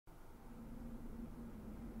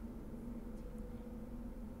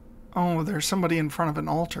Oh, there's somebody in front of an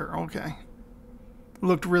altar. Okay.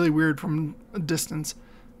 Looked really weird from a distance.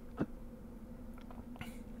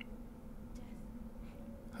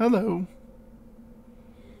 Hello.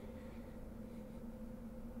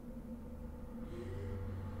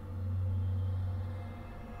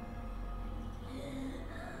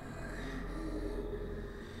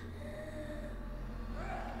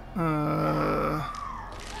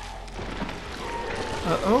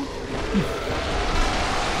 Uh-oh.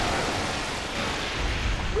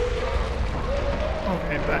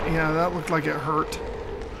 Okay, yeah, that looked like it hurt.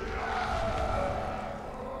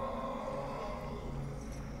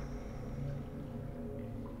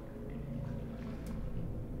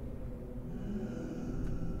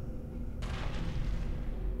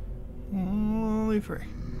 Holy frick.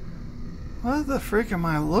 What the frick am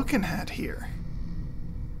I looking at here?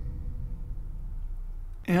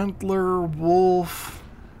 Antler, wolf,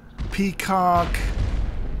 peacock,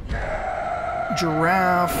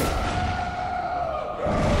 giraffe,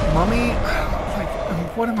 mummy? Like,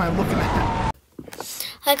 what am I looking at?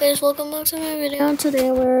 Hi guys, welcome back to my video.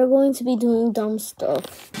 Today we're going to be doing dumb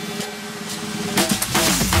stuff.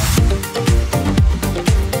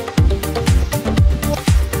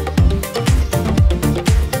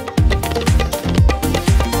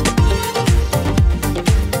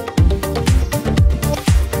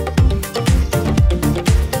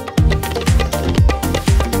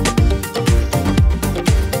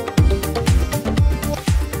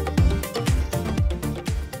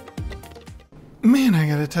 Man, I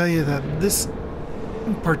gotta tell you that this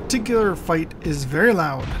particular fight is very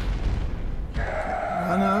loud.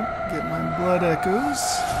 Run up, get my blood echoes.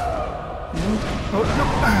 And, oh, no,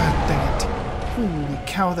 dang it. Holy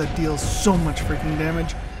cow, that deals so much freaking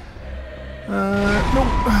damage. No,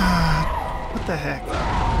 what the heck?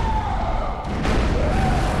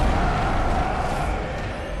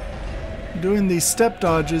 Doing these step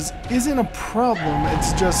dodges isn't a problem,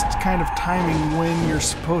 it's just kind of timing when you're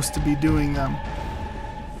supposed to be doing them.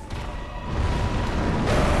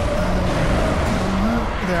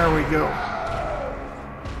 There we go.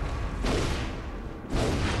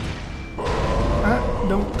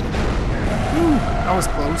 Don't. Ooh, that was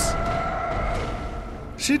close.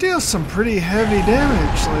 She deals some pretty heavy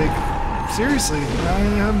damage, like, seriously, I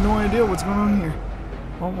have no idea what's going on here.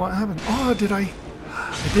 Well, what happened? Oh, did I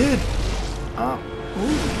did. Oh,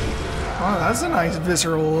 ooh. Oh, that's a nice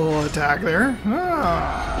visceral attack there.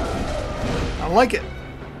 I like it.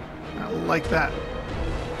 I like that.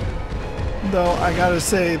 Though I gotta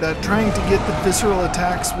say that trying to get the visceral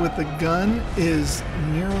attacks with the gun is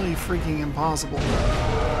nearly freaking impossible.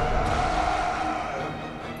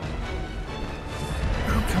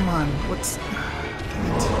 Oh, come on. What's...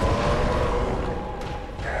 Dang it.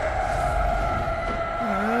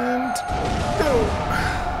 And... Go!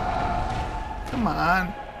 Come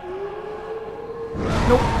on.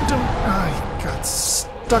 Nope, don't. I got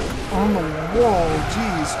stuck on the wall.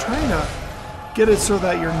 Jeez, trying to get it so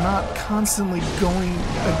that you're not constantly going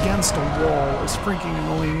against a wall is freaking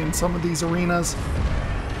annoying in some of these arenas.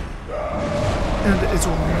 And it's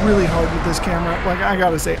really hard with this camera. Like, I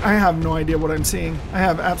gotta say, I have no idea what I'm seeing. I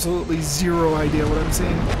have absolutely zero idea what I'm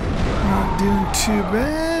seeing. Not doing too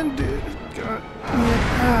bad.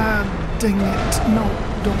 Dang it. No,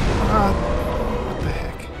 don't.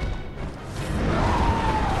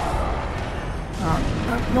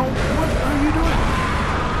 No, what are you doing?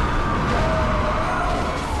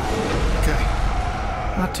 Okay.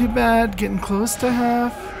 Not too bad. Getting close to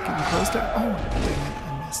half. Getting close to... Oh, dang it.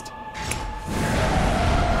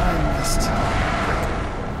 I missed.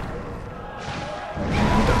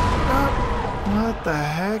 What the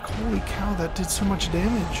heck? Holy cow, that did so much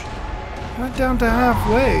damage. Got down to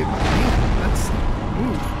halfway. Man, that's...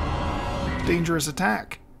 Ooh. Dangerous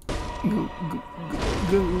attack. Go.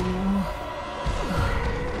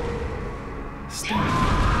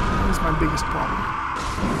 That was my biggest problem.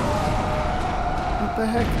 What the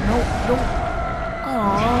heck? No, don't.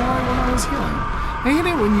 Oh, when I was healing. I hate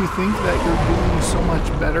it when you think that you're doing so much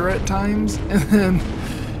better at times, and then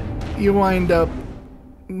you wind up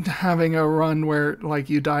having a run where, like,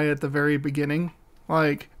 you die at the very beginning.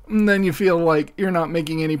 Like, and then you feel like you're not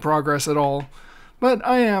making any progress at all. But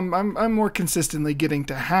I'm more consistently getting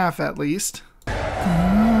to half at least.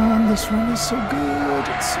 Come on, this run is so good.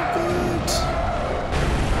 It's so good.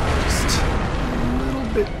 Just a little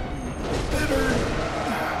bit better.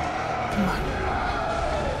 Come on.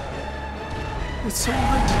 It's so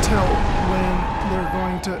hard to tell when they're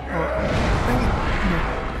going to...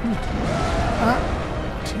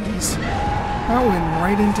 Jeez. That went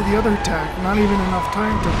right into the other attack. Not even enough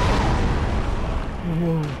time to...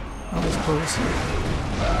 Whoa. That was close.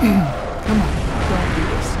 Come on, don't do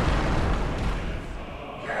this.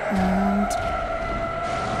 And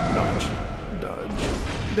dodge, dodge.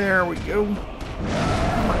 There we go. Come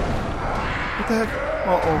on. What the heck?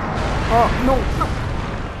 Uh-oh. Oh, no, no.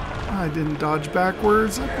 I didn't dodge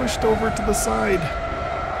backwards. I pushed over to the side.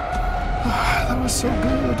 That was so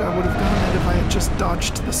good. I would have done it if I had just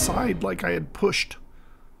dodged to the side like I had pushed.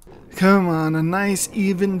 Come on, a nice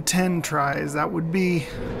even 10 tries. That would be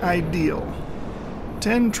ideal.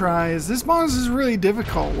 10 tries. This boss is really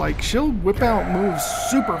difficult. Like, she'll whip out moves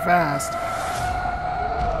super fast.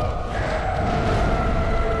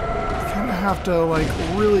 You kind of have to, like,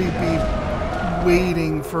 really be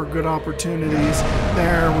waiting for good opportunities.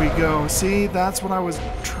 There we go. See, that's what I was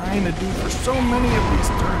trying to do for so many of these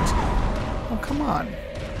turns. Oh, come on.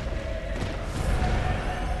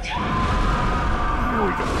 There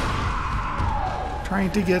we go.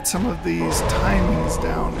 Trying to get some of these timings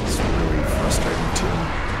down is really frustrating too.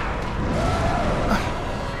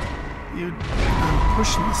 I'm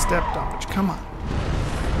pushing the step dodge. Come on.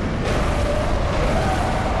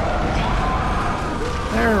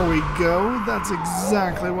 There we go. That's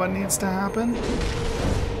exactly what needs to happen.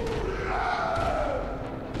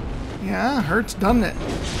 Yeah, hurts, doesn't it?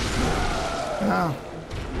 No.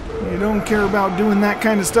 You don't care about doing that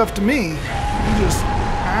kind of stuff to me. You just...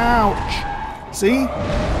 Ouch. See?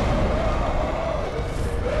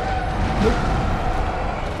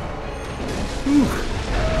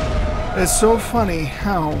 It's so funny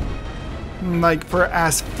how, like, for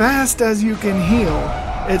as fast as you can heal,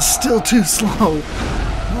 it's still too slow.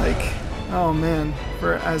 Like, oh man,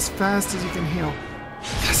 for as fast as you can heal.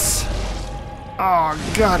 Yes! Oh,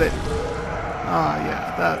 got it. Ah,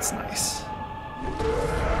 yeah, that's nice.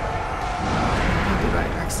 Did I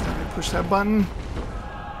accidentally push that button?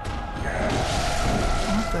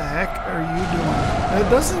 What the heck are you doing? It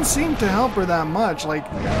doesn't seem to help her that much. Like,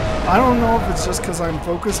 I don't know if it's just because I'm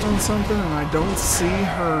focused on something and I don't see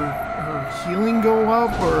her healing go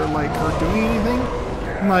up or like her doing anything.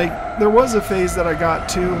 Like, there was a phase that I got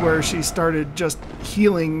to where she started just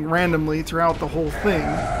healing randomly throughout the whole thing.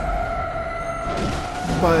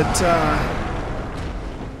 But,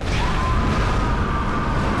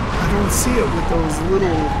 I don't see it with those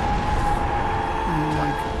little,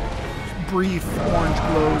 like, brief orange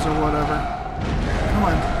glows or whatever. Come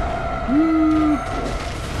on. Woo!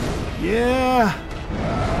 Yeah!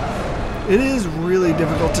 It is really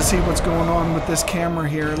difficult to see what's going on with this camera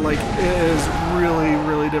here. Like, it is really,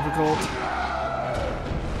 really difficult.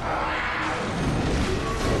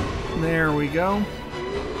 There we go.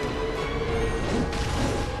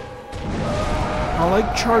 I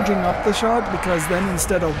like charging up the shot because then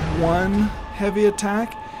instead of one heavy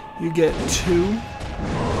attack, you get two.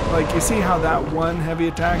 Like, you see how that one heavy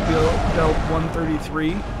attack dealt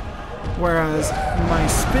 133? Whereas my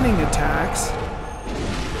spinning attacks,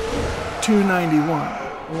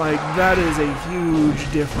 291. Like, that is a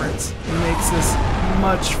huge difference. It makes this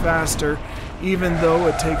much faster, even though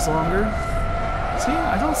it takes longer. See,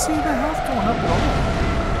 I don't see the health going up at all.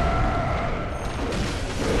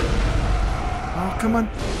 Oh, come on.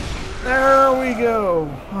 There we go.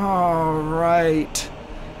 All right.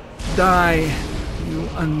 Die, you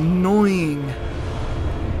annoying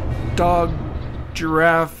dog,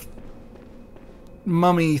 giraffe,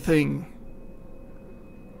 mummy thing.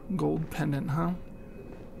 Gold pendant, huh?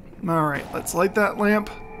 Alright, let's light that lamp.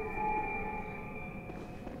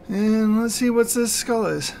 And let's see what this skull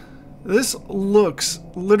is. This looks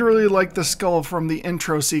literally like the skull from the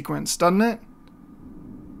intro sequence, doesn't it?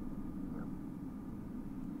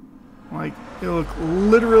 Like, it looks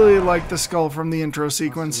literally like the skull from the intro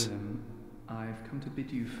sequence. I've come to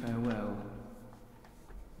bid you farewell.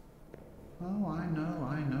 Oh, I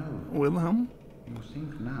know. Wilhelm? You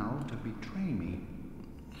think now to betray me.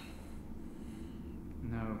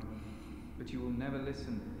 No, but you will never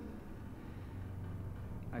listen.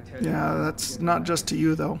 I tell Yeah, you, that's not just to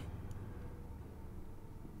you, though.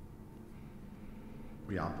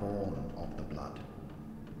 We are born of the blood,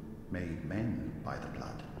 made men by the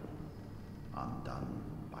blood, undone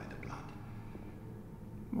by the blood.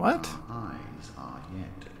 What? Our eyes are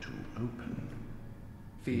yet to open.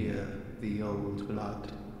 fear the old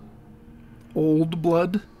blood. Old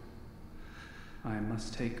blood? I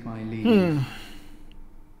must take my leave.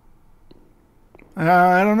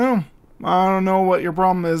 I don't know. I don't know what your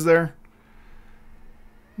problem is there.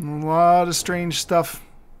 A lot of strange stuff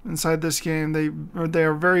inside this game. They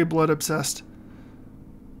are very blood obsessed.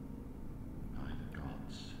 By the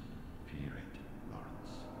gods, fear it,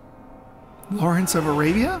 Lawrence. Lawrence of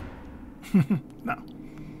Arabia? No.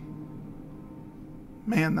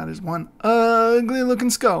 Man, that is one ugly looking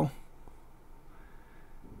skull.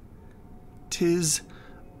 'tis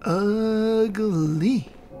ugly.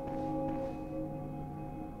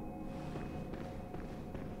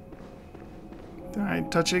 Did I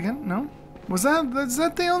touch it again? No? Is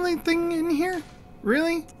that the only thing in here?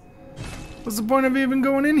 Really? What's the point of even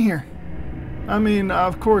going in here? I mean,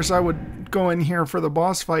 of course I would go in here for the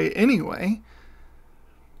boss fight anyway.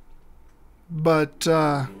 But,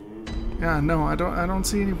 yeah, no, I don't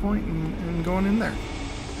see any point in going in there.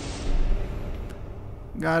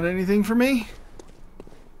 Got anything for me?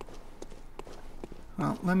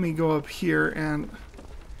 Well, let me go up here and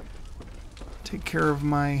take care of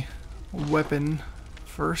my weapon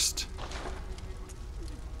first.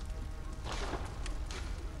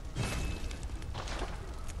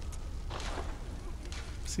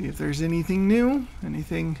 See if there's anything new,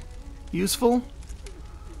 anything useful.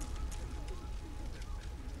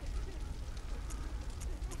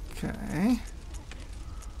 Okay.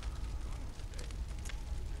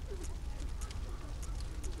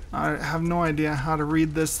 I have no idea how to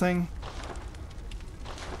read this thing.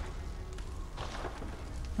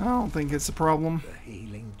 I don't think it's a problem. The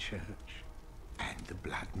healing church and the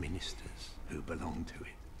blood ministers who belong to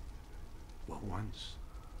it were once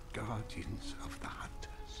guardians of the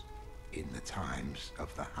hunters in the times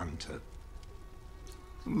of the hunter.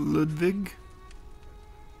 Ludwig?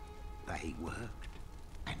 They worked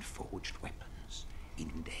and forged weapons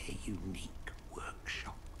in their unique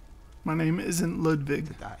workshop. My name isn't Ludwig.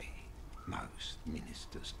 Today, most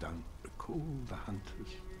ministers don't recall the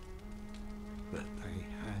hunters, but they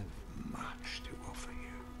have much to offer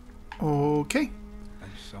you. Okay.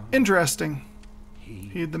 And so Interesting. heed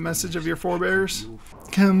Heed the message of your forebears. you'll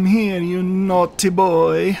Come here, you naughty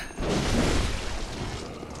boy.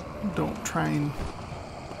 Don't try and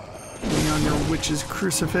lean on your witch's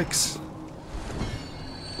crucifix.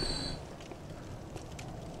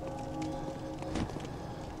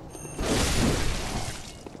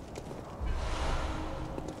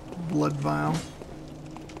 Blood vial.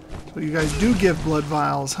 So you guys do give blood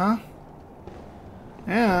vials, huh?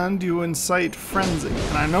 And you incite frenzy.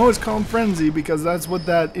 And I know it's called frenzy because that's what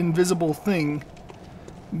that invisible thing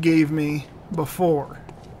gave me before.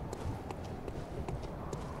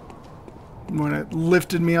 When it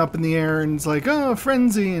lifted me up in the air and it's like, oh,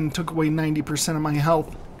 frenzy, and took away 90% of my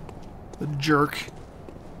health. The jerk.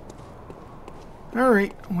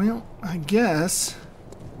 Alright, well, I guess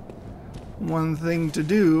one thing to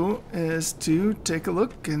do is to take a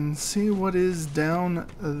look and see what is down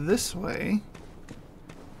this way.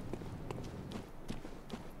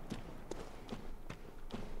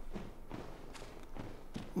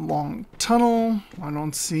 Long tunnel. I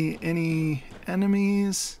don't see any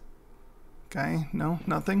enemies. Okay, no,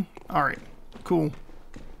 nothing. Alright, cool.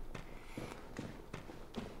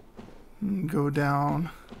 Go down.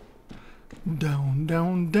 Down,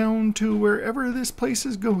 down, down to wherever this place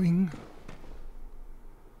is going.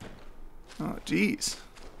 Oh, jeez.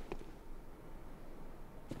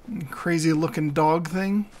 Crazy looking dog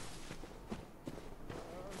thing.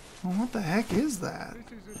 Oh, what the heck is that?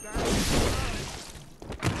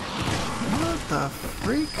 What the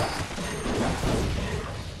freak?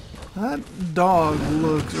 That dog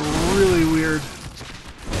looks really weird.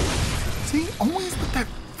 See, always with that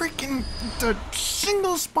freaking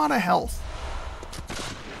single spot of health.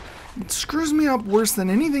 It screws me up worse than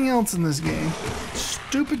anything else in this game.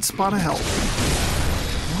 Stupid spot of health.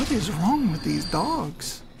 What is wrong with these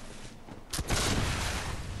dogs?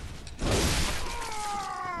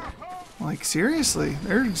 Like, seriously,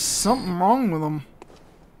 there's something wrong with them.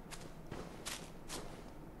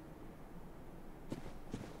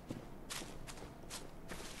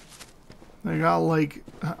 They got, like,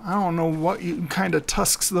 I don't know what kind of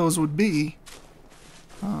tusks those would be.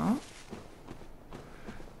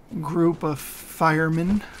 Group of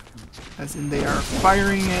firemen, as in they are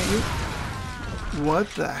firing at you. What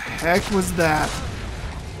the heck was that?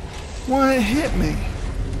 What hit me?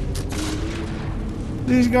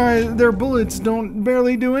 These guys, their bullets don't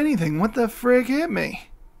barely do anything. What the frick hit me?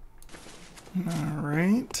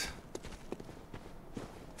 Alright.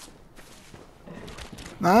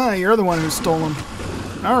 Ah, you're the one who stole them.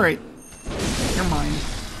 Alright. You're mine.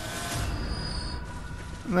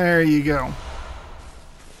 There you go.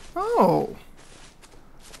 Oh.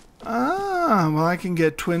 Ah, well, I can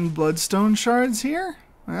get twin bloodstone shards here.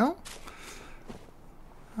 Well,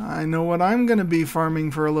 I know what I'm going to be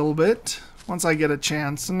farming for a little bit. Once I get a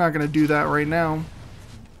chance. I'm not going to do that right now.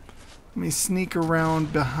 Let me sneak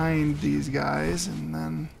around behind these guys and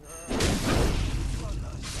then...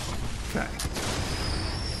 Okay.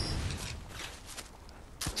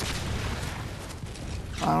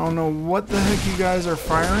 I don't know what the heck you guys are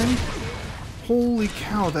firing. Holy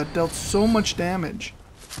cow, that dealt so much damage.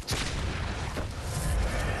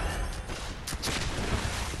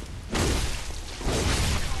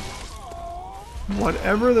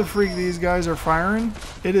 Whatever the freak these guys are firing,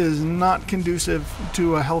 it is not conducive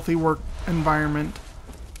to a healthy work environment.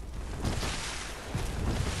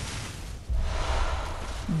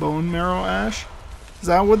 Bone marrow ash? Is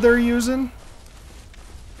that what they're using?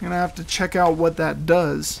 I'm gonna have to check out what that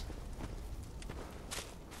does.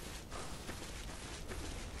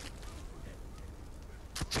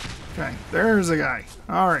 Okay, there's a guy.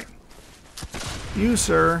 Alright. You,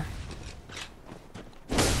 sir,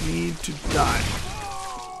 need to die.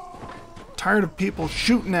 Tired of people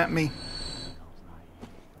shooting at me.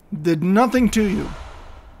 Did nothing to you.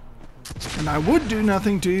 And I would do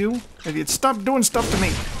nothing to you if you'd stop doing stuff to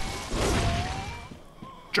me.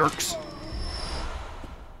 Jerks.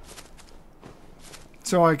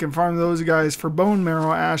 So I can farm those guys for bone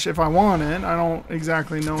marrow ash if I want it. I don't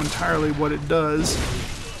exactly know entirely what it does.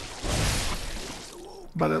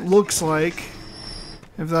 But it looks like,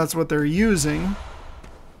 if that's what they're using,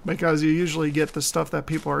 because you usually get the stuff that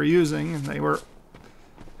people are using, and they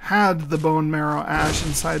had the bone marrow ash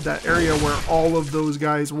inside that area where all of those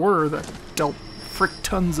guys were that dealt frick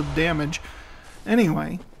tons of damage.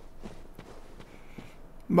 Anyway,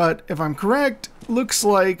 but if I'm correct, looks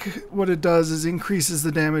like what it does is increases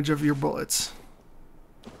the damage of your bullets.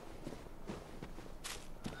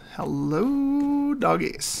 Hello,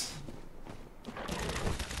 doggies.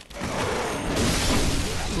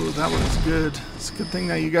 Ooh, that was good. It's a good thing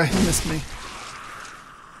that you guys missed me.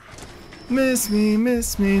 Miss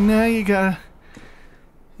me, now you gotta,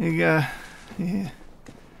 yeah.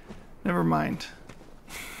 Never mind.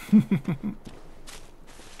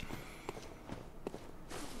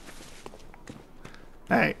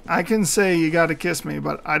 Hey, I can say you gotta kiss me,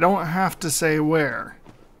 but I don't have to say where.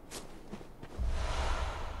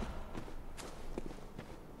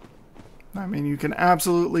 I mean, you can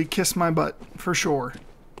absolutely kiss my butt, for sure.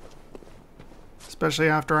 Especially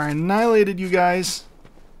after I annihilated you guys.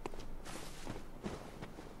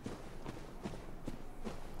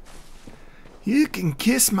 You can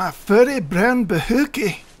kiss my furry brown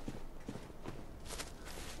bahookie.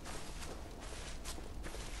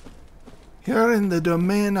 You're in the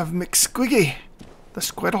domain of McSquiggy, the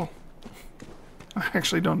squirrel. I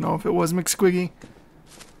actually don't know if it was McSquiggy.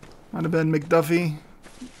 Might have been McDuffie,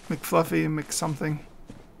 McFluffy, McSomething.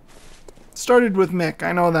 Started with Mick,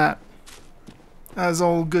 I know that. As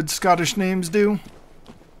all good Scottish names do.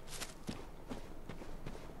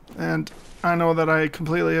 And I know that I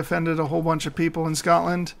completely offended a whole bunch of people in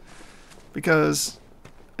Scotland because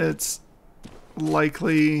it's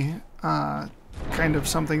likely kind of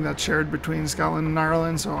something that's shared between Scotland and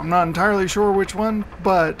Ireland, so I'm not entirely sure which one,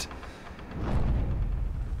 but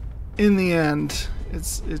in the end,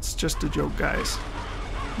 it's just a joke, guys.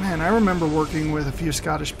 Man, I remember working with a few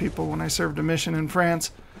Scottish people when I served a mission in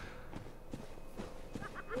France.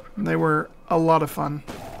 They were a lot of fun.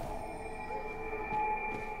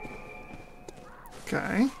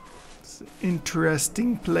 Okay. It's an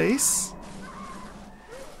interesting place.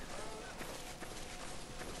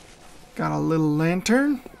 Got a little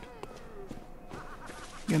lantern.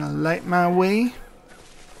 Gonna light my way.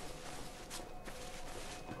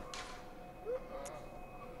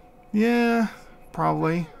 Yeah,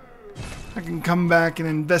 probably. I can come back and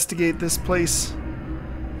investigate this place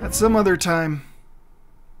at some other time.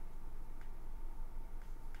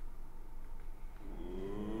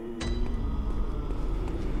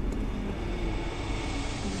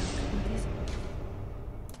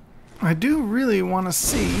 I do really want to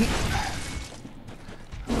see.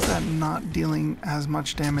 How is that not dealing as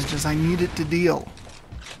much damage as I need it to deal?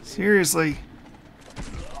 Seriously.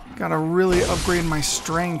 Gotta really upgrade my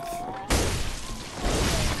strength.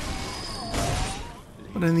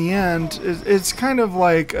 But in the end, it's kind of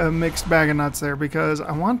like a mixed bag of nuts there, because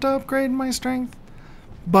I want to upgrade my strength,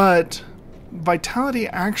 but vitality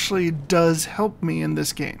actually does help me in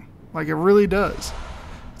this game. Like, it really does.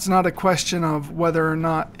 It's not a question of whether or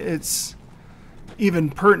not it's even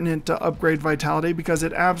pertinent to upgrade vitality, because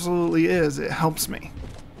it absolutely is. It helps me.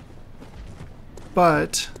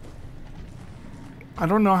 But I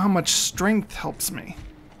don't know how much strength helps me.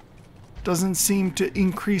 Doesn't seem to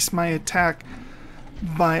increase my attack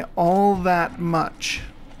by all that much.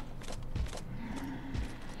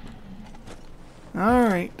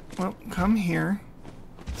 Alright, well, come here.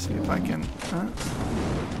 See if I can...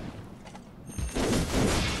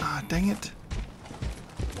 Ah, dang it.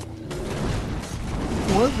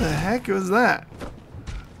 What the heck was that?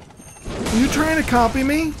 Are you trying to copy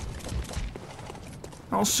me?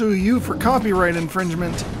 I'll sue you for copyright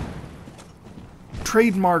infringement.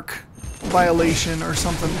 trademark violation or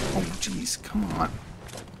something. Oh, jeez, come on.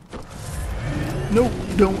 No,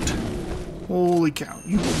 don't. Holy cow,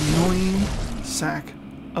 you annoying sack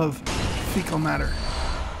of fecal matter.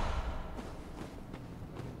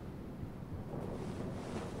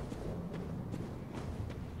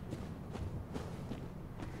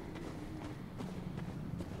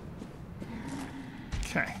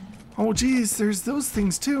 Okay. Oh, geez, there's those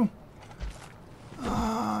things too.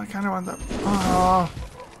 I kind of want that.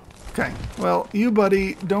 Okay. Well, you,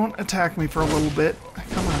 buddy, don't attack me for a little bit.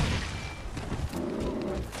 Come on.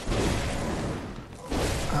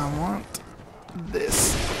 I want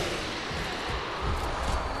this.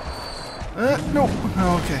 No.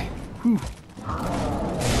 Okay. Whew.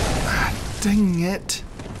 Ah, dang it.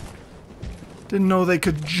 Didn't know they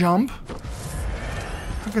could jump.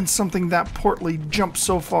 How can something that portly jump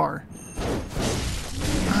so far?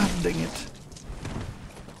 Ah, dang it.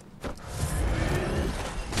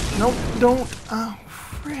 Nope, don't. Oh,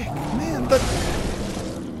 frick. Man, but...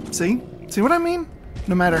 See? See what I mean?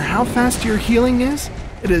 No matter how fast your healing is,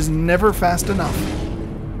 it is never fast enough.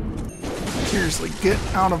 Seriously, get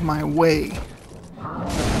out of my way.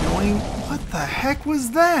 Annoying. What the heck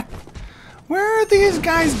was that? Where are these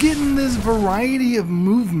guys getting this variety of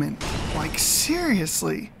movement? Like,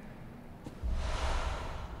 seriously.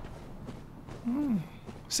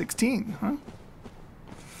 16, huh?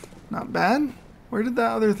 Not bad. Where did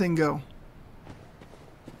that other thing go?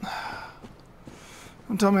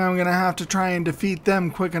 Don't tell me I'm gonna have to try and defeat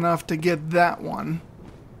them quick enough to get that one.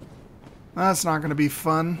 That's not gonna be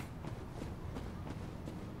fun.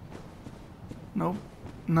 Nope.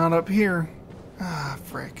 Not up here. Ah,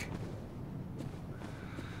 frick.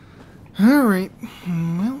 Alright.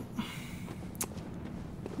 Well...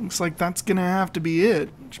 looks like that's gonna have to be it.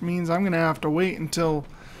 Which means I'm gonna have to wait until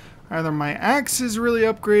either my axe is really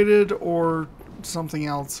upgraded or something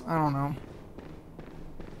else. I don't know.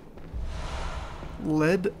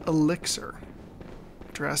 Lead elixir.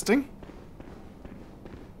 Interesting.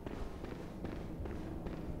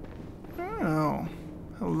 Oh.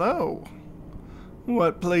 Hello.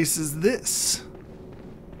 What place is this?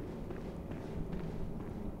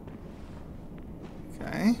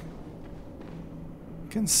 Okay.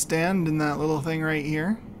 Can stand in that little thing right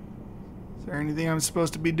here. Is there anything I'm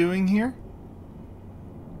supposed to be doing here?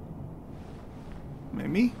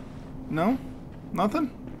 Maybe? No? Nothing?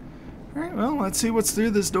 Alright, well, let's see what's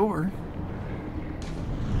through this door.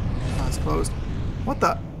 Oh, it's closed. What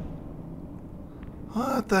the?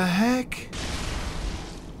 What the heck?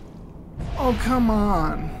 Oh, come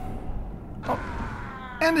on. Oh,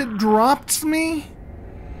 and it dropped me?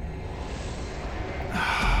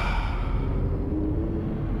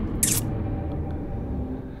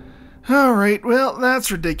 Alright, well,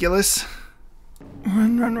 that's ridiculous.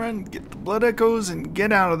 Run, run, run. Get the blood echoes and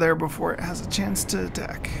get out of there before it has a chance to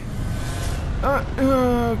attack.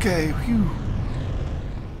 Okay. Whew.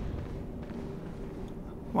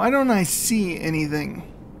 Why don't I see anything?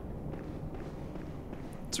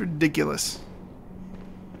 It's ridiculous.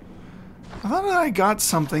 I thought I got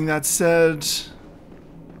something that said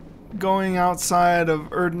going outside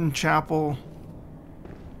of Erden Chapel.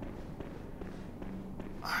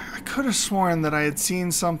 I could have sworn that I had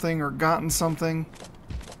seen something or gotten something.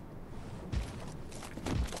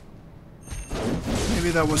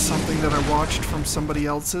 Maybe that was something that I watched from somebody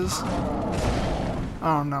else's. I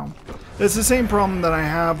don't know. It's the same problem that I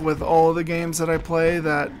have with all the games that I play,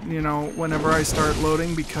 that, you know, whenever I start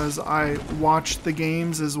loading, because I watch the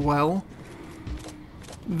games as well,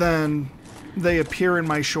 then they appear in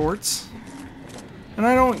my shorts. And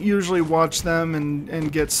I don't usually watch them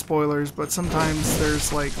and get spoilers, but sometimes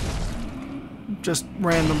there's like just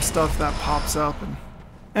random stuff that pops up. And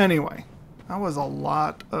anyway, that was a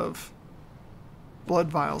lot of blood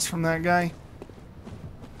vials from that guy.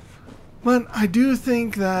 But I do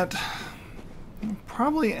think that we'll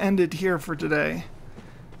probably end it here for today,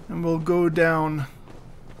 and we'll go down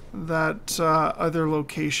that other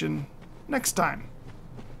location next time.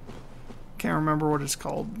 Can't remember what it's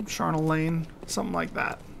called. Charnel Lane, something like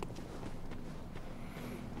that.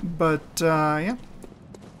 But yeah.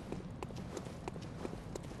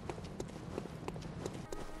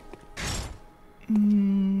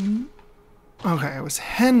 Okay, it was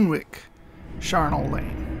Henwick Charnel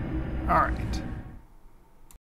Lane. Alright.